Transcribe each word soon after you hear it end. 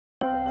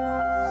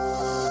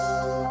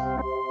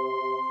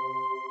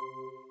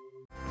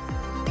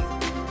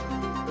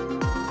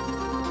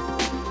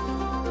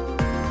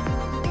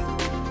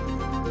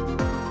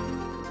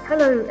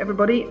Hello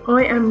everybody,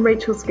 I am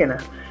Rachel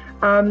Skinner.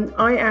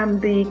 I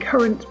am the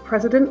current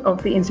president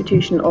of the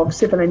Institution of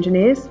Civil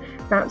Engineers.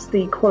 That's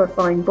the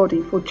qualifying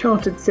body for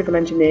chartered civil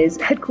engineers,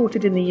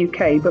 headquartered in the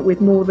UK, but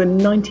with more than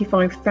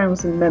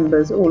 95,000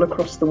 members all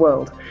across the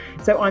world.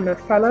 So I'm a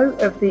fellow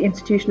of the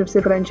Institution of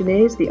Civil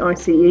Engineers, the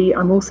ICE.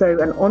 I'm also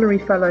an honorary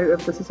fellow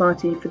of the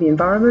Society for the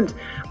Environment.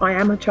 I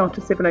am a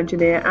chartered civil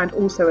engineer and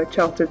also a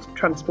chartered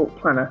transport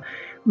planner.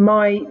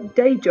 My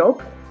day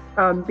job,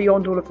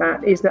 beyond all of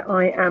that, is that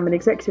I am an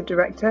executive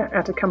director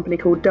at a company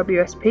called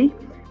WSP,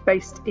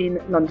 based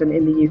in London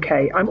in the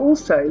UK. I'm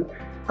also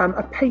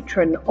a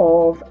patron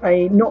of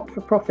a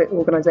not-for-profit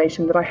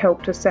organisation that I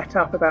helped to set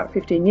up about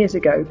 15 years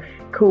ago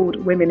called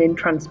Women in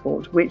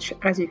Transport, which,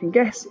 as you can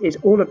guess, is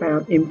all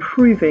about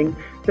improving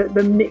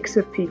the mix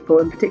of people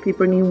and particularly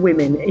bringing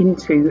women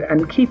into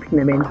and keeping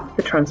them in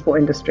the transport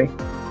industry.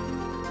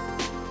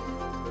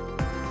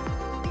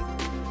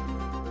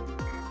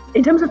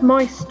 In terms of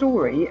my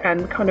story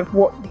and kind of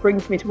what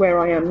brings me to where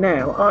I am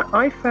now,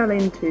 I fell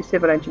into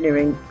civil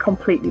engineering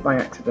completely by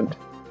accident.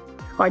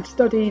 I'd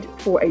studied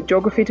for a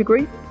geography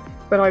degree,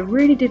 but I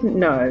really didn't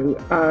know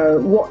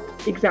what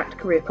exact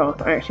career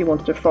path I actually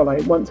wanted to follow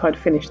once I'd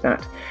finished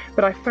that.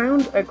 But I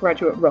found a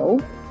graduate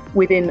role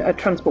within a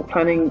transport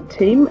planning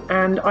team,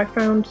 and I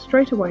found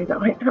straight away that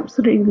I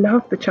absolutely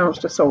loved the chance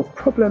to solve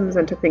problems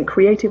and to think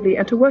creatively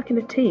and to work in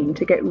a team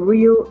to get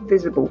real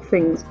visible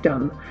things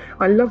done.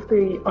 I love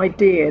the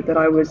idea that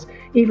I was,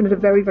 even at a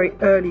very, very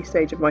early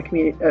stage of my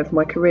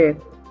career,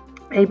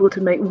 able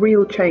to make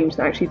real change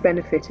that actually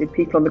benefited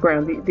people on the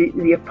ground.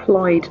 The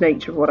applied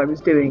nature of what I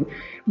was doing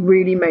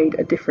really made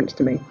a difference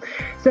to me.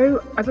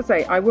 So, as I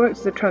say, I worked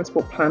as a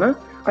transport planner.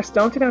 I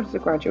started out as a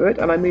graduate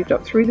and I moved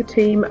up through the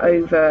team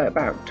over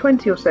about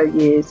 20 or so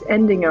years,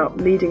 ending up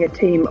leading a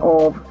team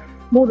of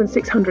more than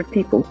 600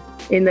 people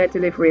in their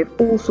delivery of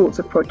all sorts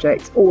of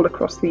projects all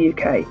across the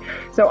UK.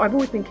 So I've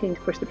always been keen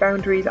to push the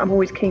boundaries. I'm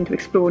always keen to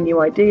explore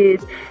new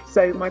ideas.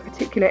 So my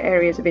particular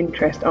areas of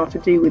interest are to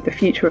do with the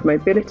future of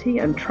mobility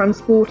and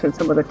transport and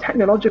some of the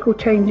technological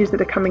changes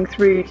that are coming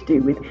through, to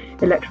do with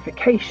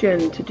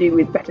electrification, to do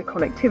with better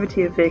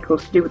connectivity of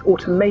vehicles, to do with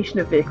automation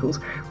of vehicles,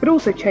 but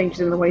also changes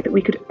in the way that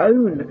we could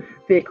own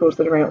vehicles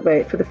that are out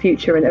there for the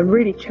future and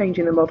really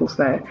changing the models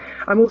there.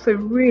 I'm also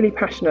really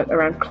passionate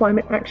around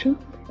climate action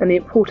and the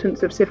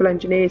importance of civil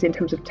engineers in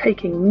terms of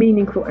taking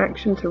meaningful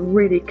action to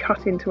really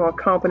cut into our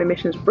carbon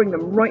emissions, bring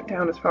them right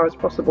down as far as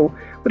possible,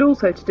 but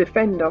also to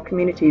defend our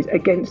communities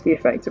against the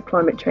effects of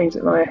climate change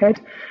that lie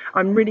ahead.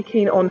 I'm really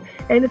keen on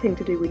anything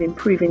to do with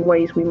improving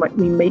ways we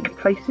make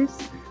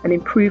places and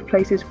improve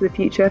places for the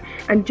future,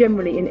 and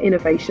generally in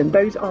innovation.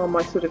 Those are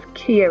my sort of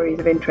key areas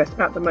of interest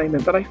at the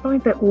moment, but I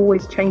find they're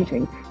always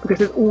changing because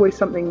there's always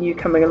something new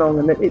coming along,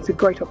 and that it's a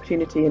great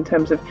opportunity in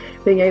terms of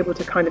being able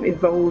to kind of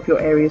evolve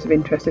your areas of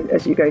interest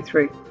as you go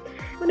through.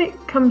 When it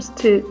comes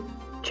to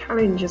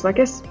challenges, I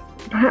guess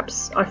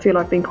perhaps I feel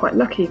I've been quite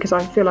lucky because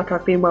I feel like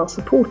I've been well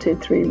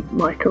supported through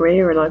my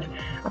career, and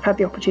I've had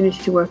the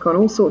opportunity to work on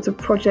all sorts of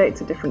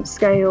projects at different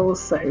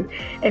scales, so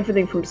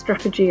everything from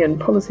strategy and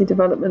policy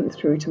development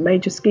through to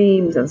major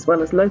schemes as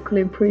well as local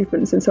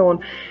improvements and so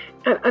on.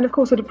 And of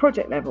course at a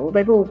project level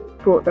they've all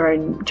brought their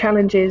own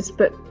challenges,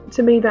 but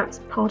to me that's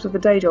part of the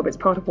day job. It's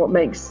part of what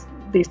makes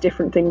these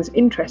different things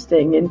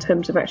interesting in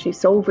terms of actually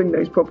solving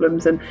those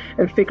problems and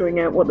figuring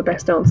out what the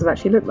best answers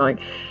actually look like.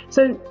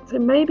 So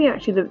maybe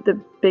actually the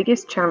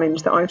biggest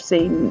challenge that I've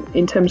seen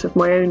in terms of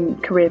my own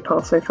career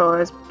path so far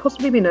has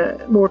possibly been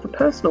more of a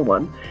personal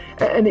one,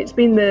 and it's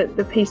been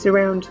the piece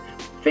around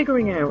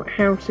figuring out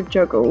how to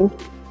juggle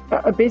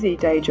a busy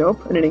day job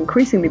and an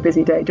increasingly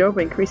busy day job,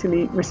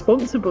 increasingly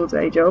responsible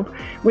day job,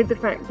 with the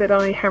fact that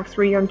I have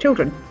 3 young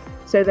children.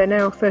 So they're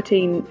now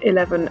 13,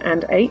 11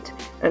 and 8,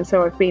 and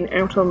so I've been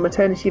out on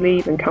maternity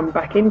leave and come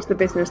back into the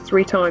business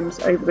 3 times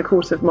over the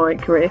course of my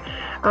career.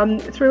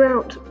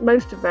 Throughout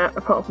most of that,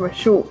 apart from a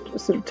short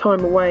sort of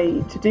time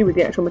away to do with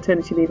the actual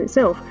maternity leave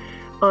itself,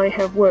 I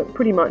have worked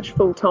pretty much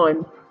full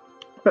time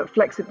but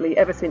flexibly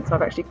ever since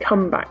I've actually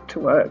come back to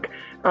work,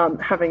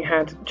 having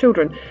had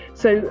children.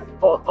 So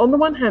on the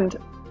one hand,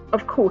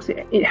 of course,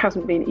 it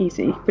hasn't been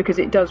easy because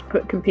it does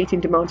put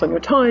competing demands on your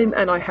time,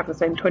 and I have the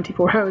same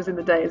 24 hours in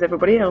the day as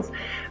everybody else.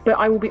 But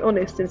I will be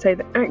honest and say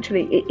that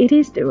actually it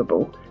is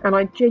doable, and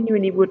I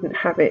genuinely wouldn't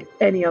have it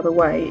any other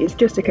way. It's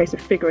just a case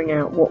of figuring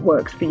out what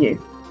works for you.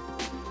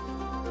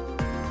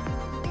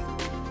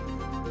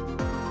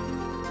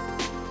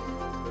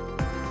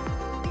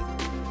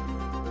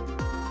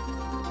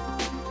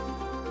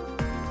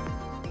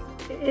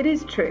 It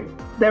is true.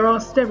 There are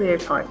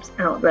stereotypes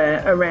out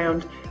there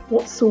around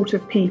what sort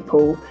of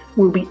people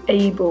will be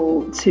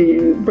able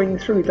to bring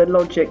through the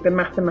logic, the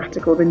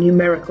mathematical, the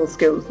numerical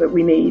skills that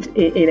we need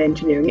in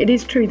engineering. It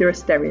is true there are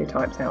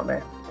stereotypes out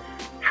there.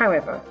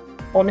 However,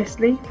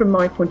 honestly, from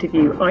my point of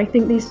view, I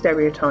think these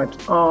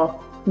stereotypes are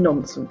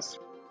nonsense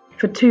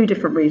for 2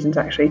 different reasons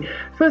actually.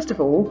 First of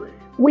all,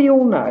 we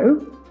all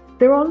know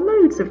There are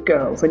loads of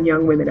girls and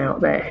young women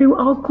out there who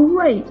are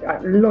great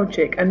at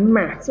logic and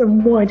maths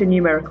and wider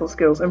numerical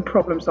skills and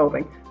problem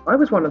solving. I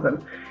was one of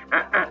them.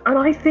 And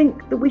I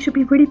think that we should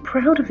be really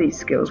proud of these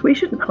skills. We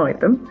shouldn't hide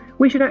them.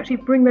 We should actually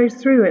bring those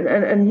through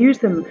and use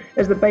them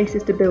as the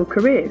basis to build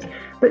careers.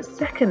 But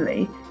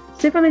secondly,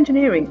 civil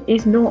engineering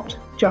is not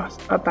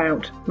just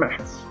about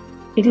maths.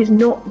 It is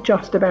not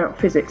just about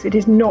physics. It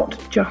is not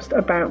just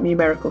about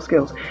numerical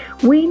skills.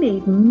 We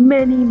need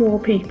many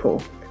more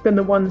people than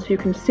the ones who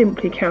can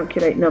simply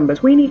calculate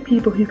numbers. We need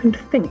people who can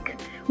think.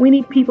 We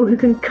need people who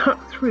can cut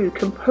through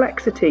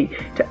complexity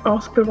to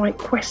ask the right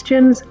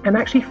questions and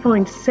actually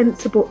find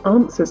sensible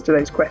answers to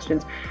those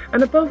questions.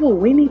 And above all,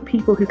 we need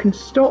people who can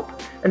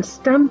stop and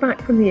stand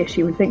back from the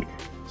issue and think,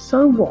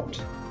 so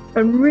what?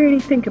 And really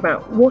think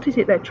about what is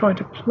it they're trying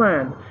to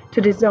plan, to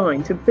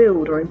design, to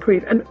build or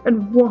improve,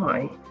 and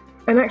why?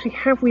 And actually,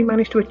 have we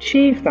managed to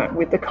achieve that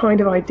with the kind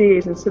of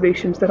ideas and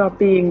solutions that are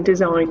being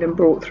designed and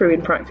brought through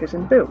in practice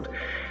and built?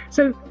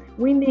 So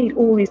we need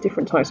all these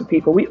different types of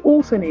people. We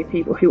also need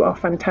people who are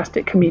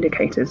fantastic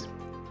communicators,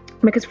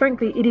 because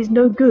frankly, it is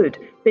no good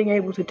being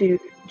able to do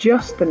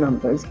just the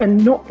numbers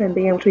and not then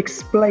being able to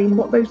explain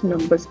what those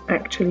numbers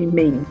actually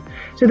mean.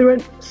 So there are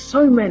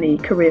so many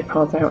career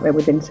paths out there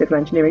within civil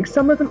engineering.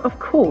 Some of them, of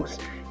course,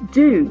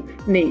 do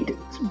need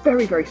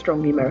very, very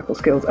strong numerical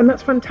skills, and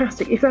that's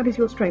fantastic. If that is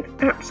your strength,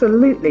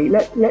 absolutely,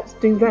 let's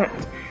do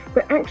that.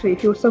 But actually,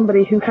 if you're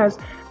somebody who has,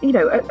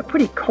 a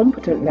pretty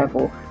competent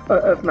level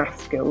of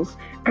math skills,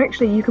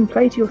 actually you can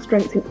play to your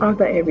strengths in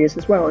other areas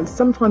as well. And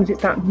sometimes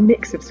it's that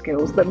mix of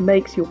skills that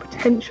makes your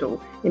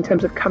potential in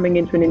terms of coming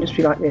into an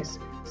industry like this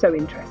so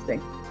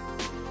interesting.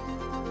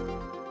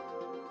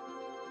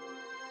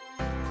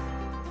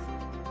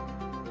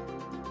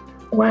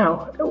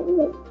 Wow,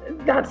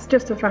 that's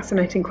just a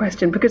fascinating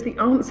question, because the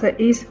answer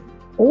is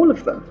all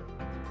of them.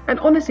 And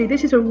honestly,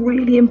 this is a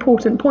really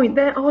important point.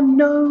 There are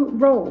no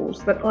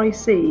roles that I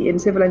see in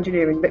civil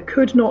engineering that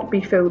could not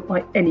be filled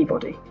by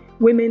anybody,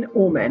 women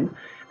or men.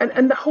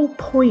 And the whole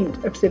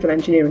point of civil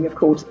engineering, of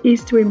course,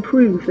 is to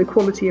improve the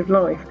quality of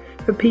life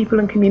for people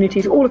and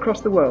communities all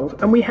across the world.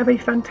 And we have a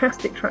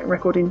fantastic track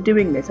record in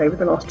doing this over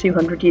the last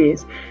 200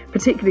 years,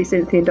 particularly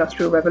since the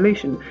Industrial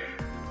Revolution.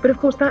 But of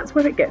course, that's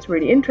where it gets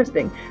really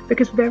interesting,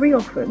 because very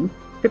often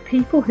the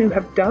people who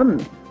have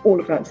done all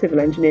of that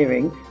civil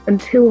engineering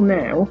until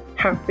now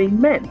have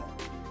been men.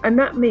 And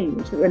that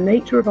means that the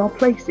nature of our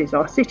places,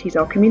 our cities,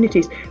 our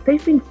communities,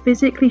 they've been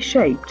physically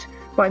shaped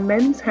by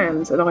men's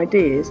hands and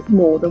ideas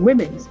more than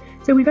women's.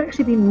 So we've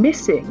actually been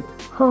missing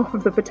half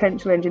of the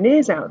potential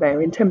engineers out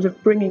there in terms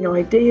of bringing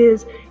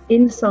ideas,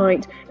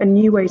 insight, and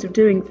new ways of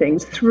doing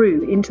things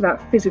through into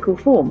that physical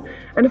form.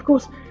 And of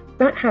course,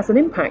 that has an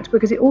impact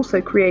because it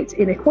also creates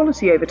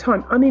inequality over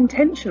time,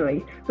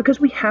 unintentionally, because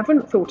we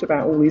haven't thought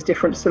about all these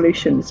different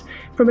solutions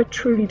from a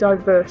truly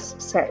diverse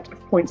set of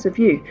points of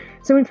view.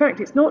 So in fact,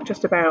 it's not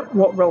just about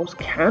what roles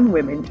can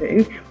women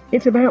do,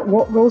 it's about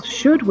what roles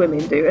should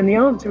women do. And the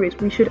answer is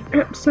we should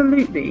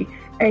absolutely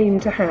aim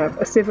to have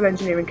a civil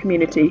engineering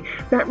community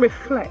that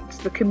reflects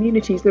the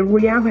communities, the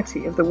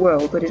reality of the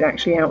world that is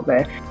actually out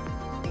there.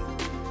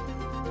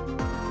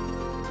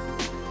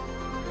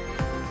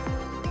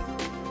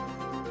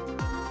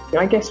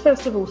 I guess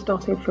first of all,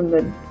 starting from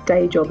the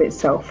day job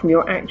itself, from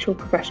your actual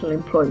professional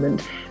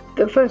employment,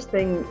 the first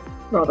thing,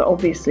 rather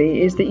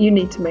obviously, is that you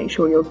need to make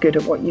sure you're good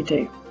at what you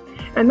do.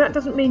 And that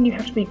doesn't mean you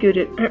have to be good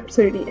at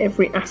absolutely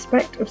every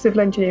aspect of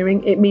civil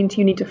engineering. It means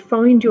you need to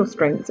find your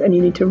strengths and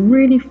you need to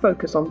really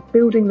focus on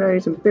building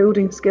those and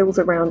building skills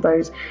around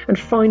those and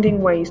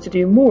finding ways to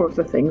do more of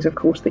the things, of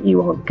course, that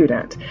you are good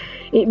at.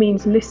 It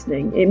means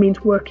listening. It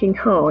means working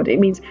hard. It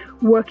means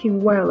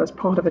working well as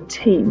part of a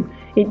team.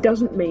 It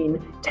doesn't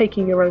mean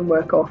taking your own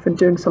work off and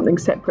doing something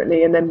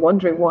separately and then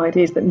wondering why it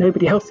is that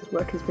nobody else's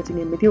work is fitting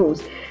in with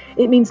yours.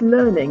 It means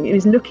learning. It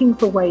is looking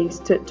for ways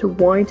to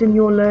widen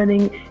your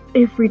learning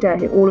every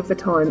day, all of the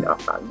time.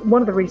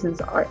 One of the reasons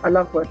I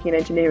love working in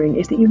engineering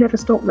is that you never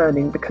stop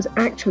learning, because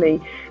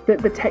actually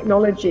the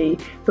technology,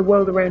 the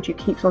world around you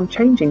keeps on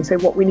changing. So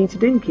what we need to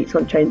do keeps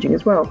on changing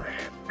as well.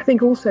 I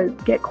think also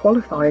get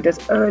qualified as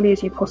early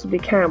as you possibly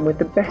can with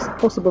the best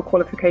possible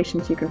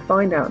qualifications you can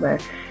find out there,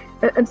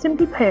 and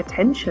simply pay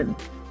attention.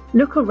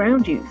 Look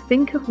around you.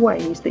 Think of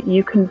ways that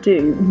you can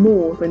do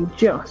more than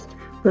just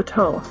the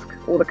task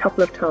or the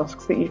couple of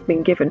tasks that you've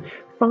been given.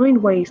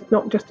 Find ways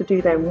not just to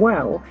do them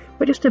well,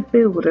 but just to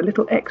build a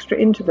little extra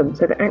into them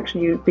so that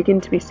actually you begin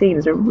to be seen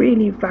as a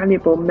really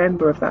valuable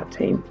member of that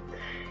team.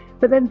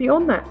 But then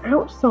beyond that,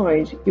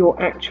 outside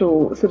your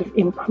actual sort of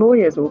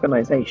employer's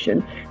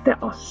organisation, there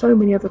are so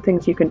many other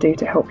things you can do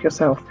to help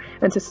yourself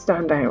and to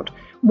stand out.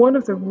 One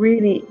of the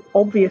really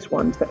obvious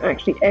ones that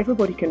actually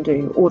everybody can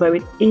do, although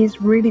it is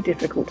really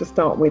difficult to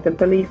start with, and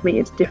believe me,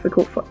 it's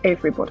difficult for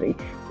everybody,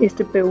 is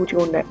to build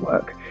your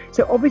network.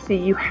 So obviously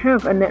you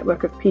have a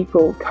network of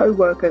people,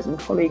 co-workers and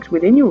colleagues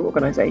within your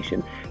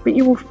organisation, but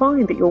you will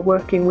find that you're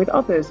working with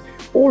others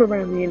all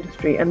around the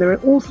industry, and there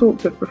are all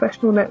sorts of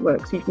professional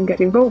networks you can get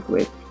involved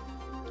with.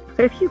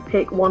 So if you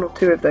pick one or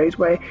two of those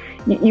where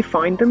you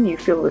find them, you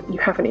feel that you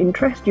have an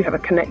interest, you have a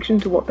connection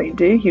to what they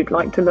do, you'd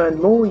like to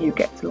learn more, you'd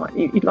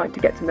like to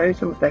get to know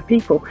some of their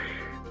people,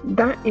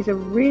 that is a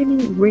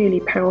really,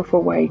 really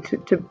powerful way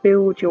to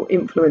build your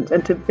influence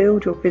and to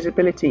build your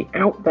visibility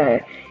out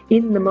there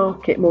in the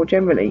market more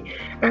generally.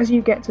 As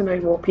you get to know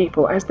more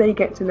people, as they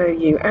get to know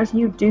you, as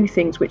you do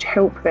things which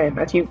help them,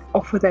 as you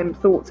offer them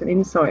thoughts and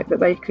insight that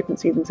they couldn't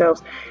see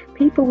themselves,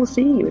 people will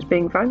see you as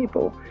being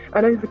valuable.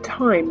 And over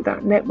time,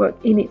 that network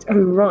in its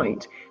own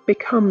right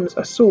becomes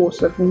a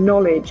source of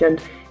knowledge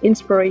and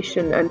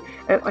inspiration and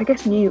I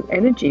guess new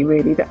energy,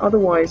 really, that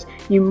otherwise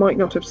you might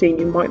not have seen,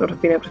 you might not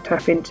have been able to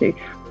tap into.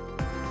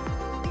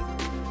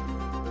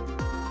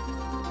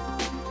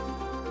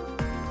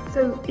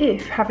 So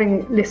if,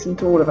 having listened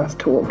to all of us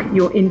talk,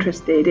 you're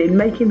interested in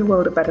making the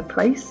world a better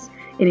place,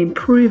 in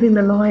improving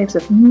the lives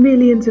of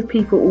millions of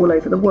people all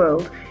over the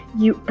world,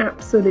 you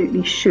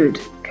absolutely should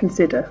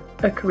consider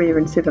a career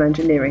in civil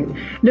engineering.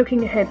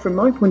 Looking ahead, from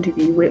my point of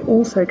view, we're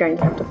also going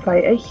to have to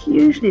play a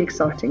hugely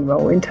exciting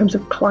role in terms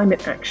of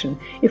climate action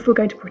if we're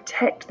going to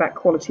protect that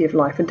quality of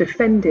life and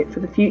defend it for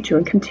the future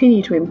and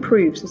continue to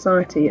improve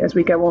society as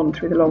we go on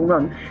through the long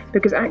run.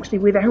 Because actually,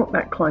 without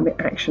that climate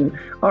action,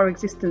 our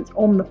existence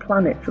on the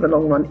planet for the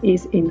long run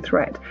is in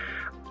threat.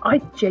 I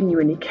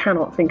genuinely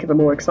cannot think of a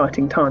more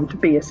exciting time to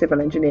be a civil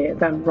engineer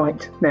than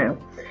right now.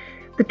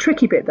 The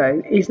tricky bit,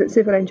 though, is that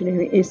civil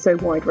engineering is so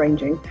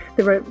wide-ranging.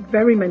 There are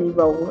very many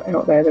roles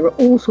out there. There are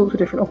all sorts of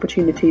different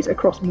opportunities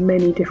across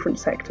many different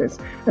sectors.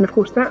 And of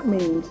course, that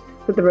means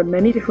that there are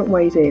many different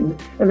ways in,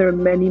 and there are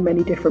many,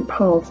 many different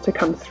paths to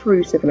come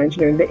through civil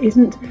engineering. There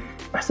isn't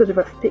a sort of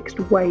a fixed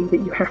way that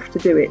you have to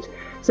do it.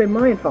 So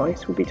my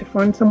advice would be to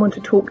find someone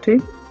to talk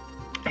to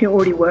who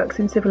already works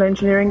in civil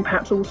engineering,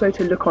 perhaps also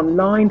to look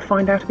online,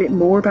 find out a bit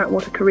more about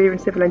what a career in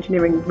civil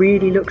engineering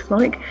really looks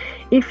like.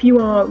 If you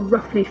are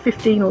roughly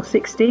 15 or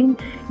 16,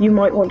 you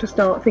might want to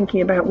start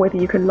thinking about whether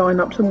you can line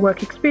up some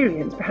work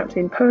experience, perhaps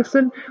in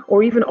person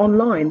or even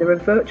online. There are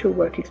virtual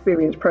work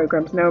experience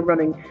programs now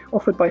running,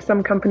 offered by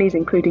some companies,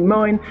 including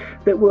mine,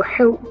 that will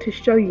help to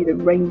show you the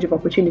range of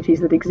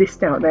opportunities that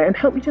exist out there and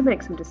help you to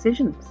make some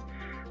decisions.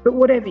 But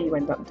whatever you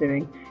end up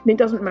doing, and it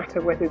doesn't matter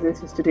whether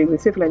this is to do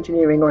with civil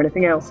engineering or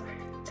anything else,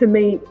 to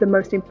me, the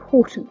most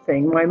important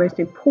thing, my most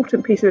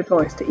important piece of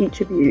advice to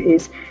each of you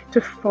is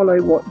to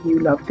follow what you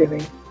love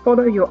doing.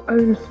 Follow your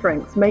own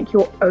strengths, make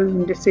your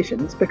own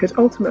decisions, because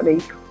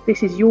ultimately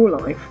this is your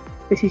life,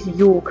 this is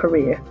your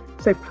career.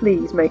 So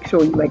please make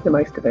sure you make the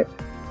most of it.